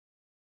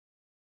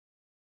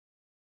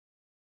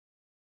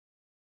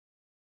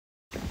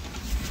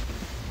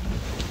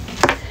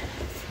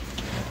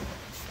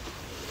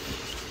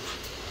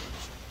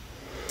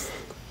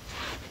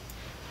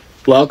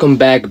Welcome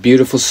back,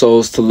 beautiful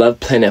souls, to Love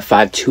Planet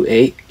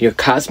 528, your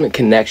cosmic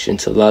connection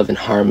to love and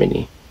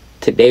harmony.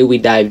 Today we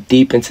dive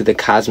deep into the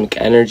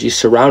cosmic energy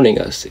surrounding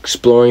us,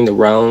 exploring the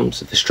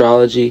realms of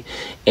astrology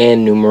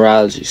and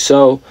numerology.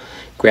 So,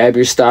 grab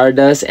your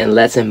stardust and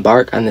let's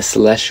embark on the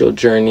celestial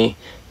journey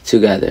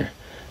together.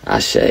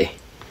 Ashe.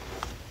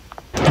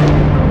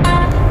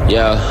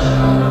 Yeah.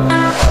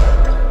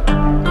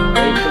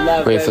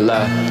 Ready for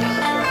love.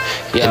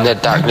 In the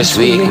darkness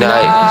we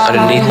ignite,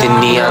 underneath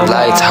the neon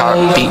lights,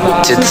 heartbeat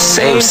to the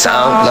same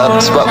sound. Love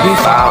is what we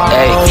found.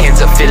 Ay, hands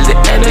up, feel the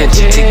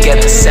energy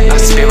together, set our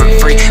spirit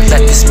free.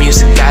 Let this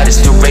music guide us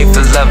through rain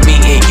for love. Me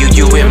and you,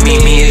 you and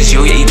me is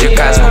you. Either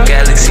cosmos,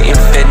 galaxy,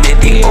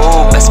 infinity.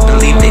 Oh, best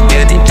believe they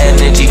feel the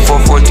energy. 4,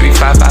 4, 3,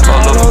 5, 5,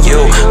 all over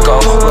you. Go,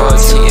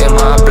 royalty in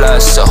my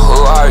blood. So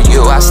who are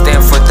you? I stand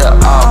for the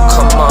all.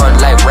 Come on,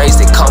 like rays,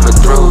 they coming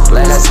through.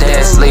 Let's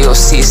dance, Leo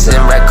season,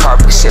 red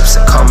carpet ships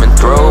are coming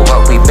through.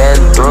 What we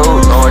been through,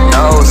 Lord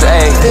knows,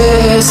 ayy.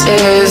 This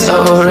is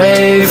a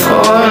ray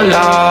for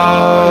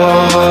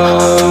love,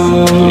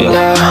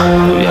 yeah.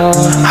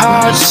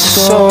 Hearts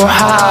so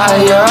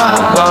high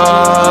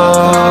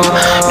above,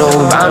 no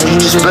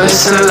boundaries,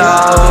 bliss and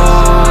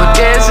love.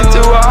 Dancing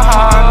to a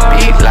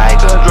heartbeat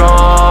like a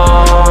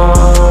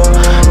drum.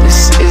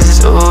 This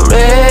is a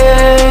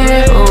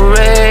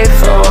ray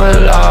for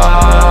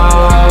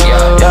love,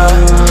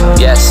 yeah.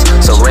 Yes,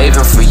 so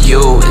raving for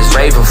you is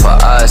raving for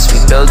us. We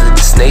built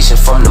this nation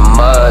from the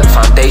mud,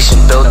 foundation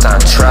built on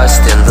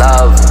trust and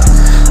love.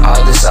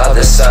 All this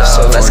other stuff,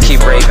 so let's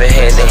keep raving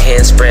hand in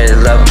hand,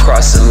 spreading love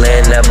across the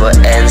land. Never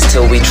ends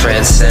till we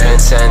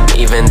transcend.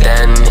 Even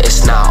then,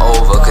 it's not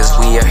over, cause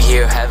we are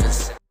here,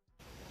 heaven's.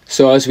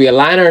 So as we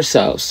align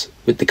ourselves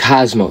with the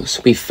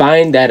cosmos, we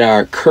find that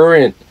our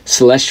current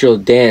celestial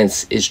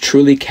dance is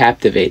truly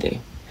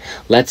captivating.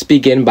 Let's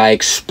begin by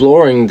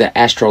exploring the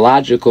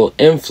astrological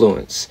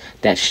influence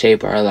that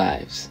shape our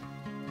lives.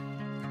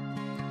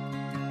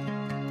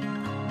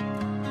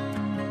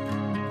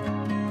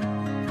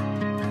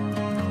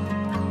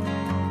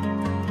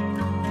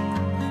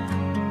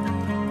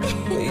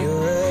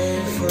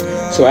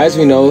 So as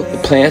we know, the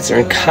planets are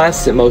in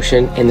constant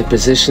motion and the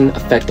position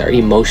affect our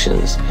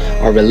emotions,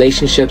 our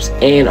relationships,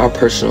 and our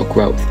personal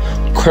growth.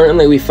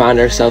 Currently, we find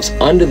ourselves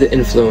under the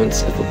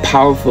influence of a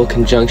powerful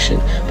conjunction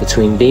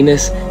between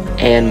Venus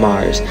and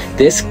Mars.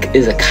 This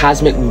is a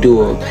cosmic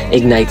duo,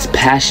 ignites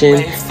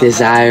passion,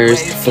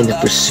 desires, and the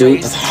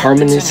pursuit of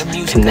harmonious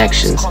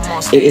connections.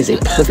 It is a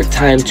perfect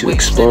time to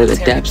explore the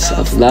depths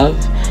of love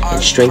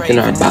and strengthen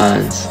our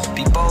bonds.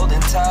 Be bold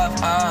and tough,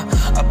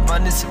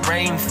 abundance of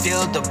rain,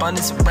 feel the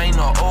abundance of rain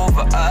all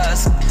over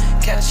us.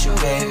 Catch your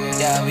wave,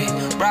 yeah, we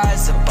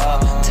rise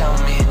above. Tell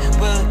me,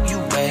 will you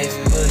rave?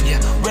 Will you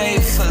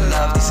rave for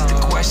love? These are the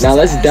questions. Now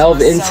let's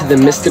delve into the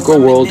mystical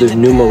world of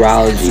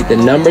numerology. The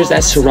numbers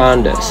that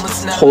surround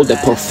us hold a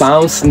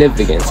profound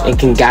significance and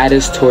can guide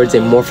us towards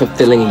a more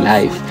fulfilling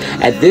life.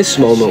 At this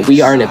moment,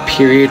 we are in a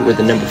period where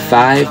the number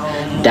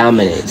 5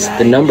 dominates.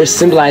 The number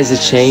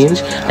symbolizes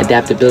change,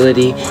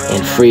 adaptability,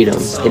 and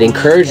freedom. It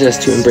encourages us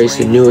to embrace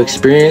a new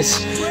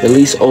experience,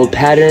 release old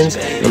patterns,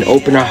 and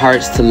open our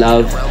hearts to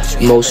love's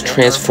most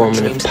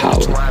transformative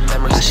power.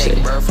 Ashe.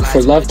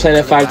 For Love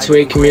Planet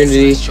 528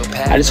 community,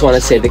 I just want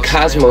to say the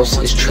cosmos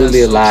is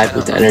truly alive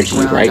with energy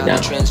right now.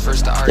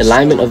 The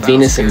alignment of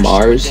Venus and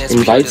Mars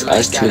invites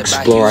us to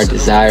explore our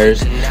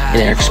desires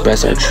and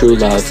express our true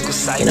love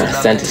and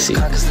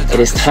authenticity. It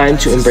is time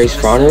to embrace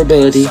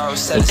vulnerability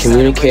and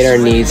communicate our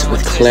needs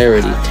with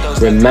clarity.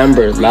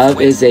 Remember,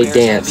 love is a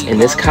dance, and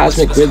this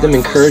cosmic rhythm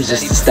encourages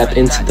us to step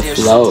into the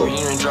flow.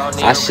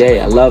 Ashe,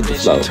 I love the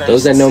flow.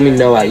 Those that know me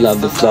know I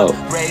love the flow.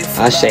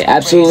 Ashe,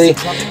 absolutely.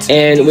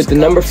 And with the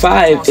number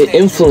 5, it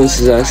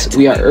influences us.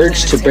 We are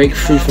urged to break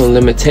free from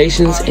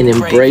limitations and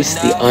embrace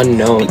the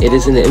unknown. It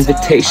is an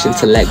invitation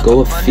to let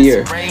go of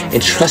fear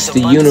and trust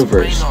the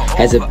universe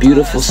has a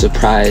beautiful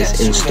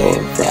surprise in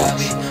store for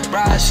us.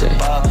 Ashe.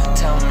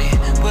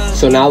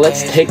 So now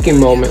let's take a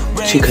moment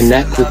to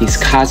connect with these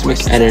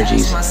cosmic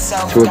energies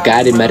through a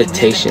guided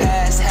meditation.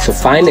 So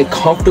find a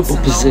comfortable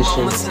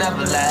position,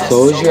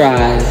 close your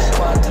eyes,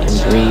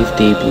 and breathe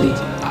deeply.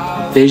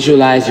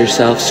 Visualize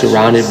yourself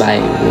surrounded by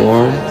a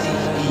warm,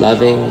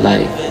 loving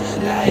light.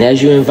 And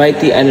as you invite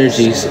the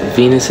energies of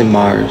Venus and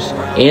Mars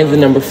and the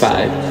number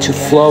 5 to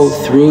flow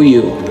through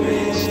you,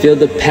 feel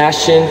the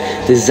passion,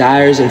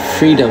 desires, and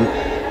freedom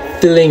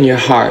filling your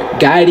heart,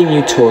 guiding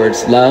you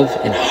towards love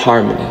and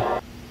harmony.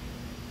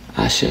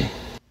 Ashe.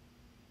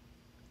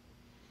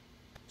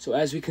 So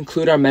as we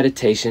conclude our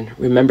meditation,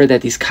 remember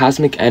that these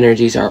cosmic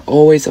energies are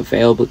always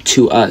available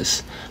to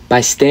us.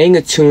 By staying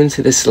attuned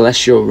to the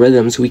celestial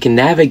rhythms, we can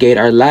navigate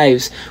our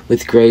lives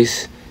with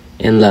grace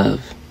and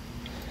love.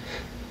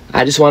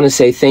 I just want to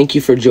say thank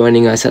you for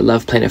joining us at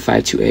Love Planet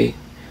 528,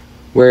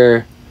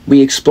 where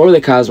we explore the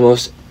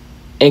cosmos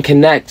and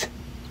connect,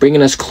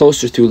 bringing us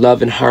closer through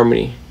love and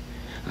harmony.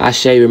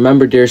 Ashe,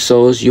 remember, dear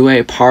souls, you are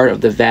a part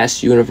of the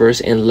vast universe,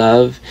 and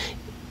love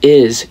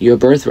is your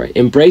birthright.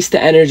 Embrace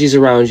the energies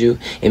around you,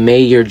 and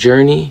may your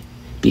journey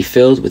be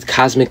filled with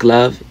cosmic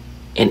love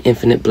and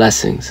infinite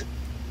blessings.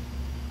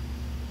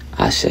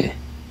 Ashe.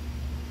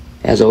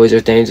 As always,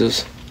 Earth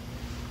Angels,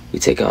 we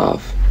taking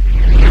off.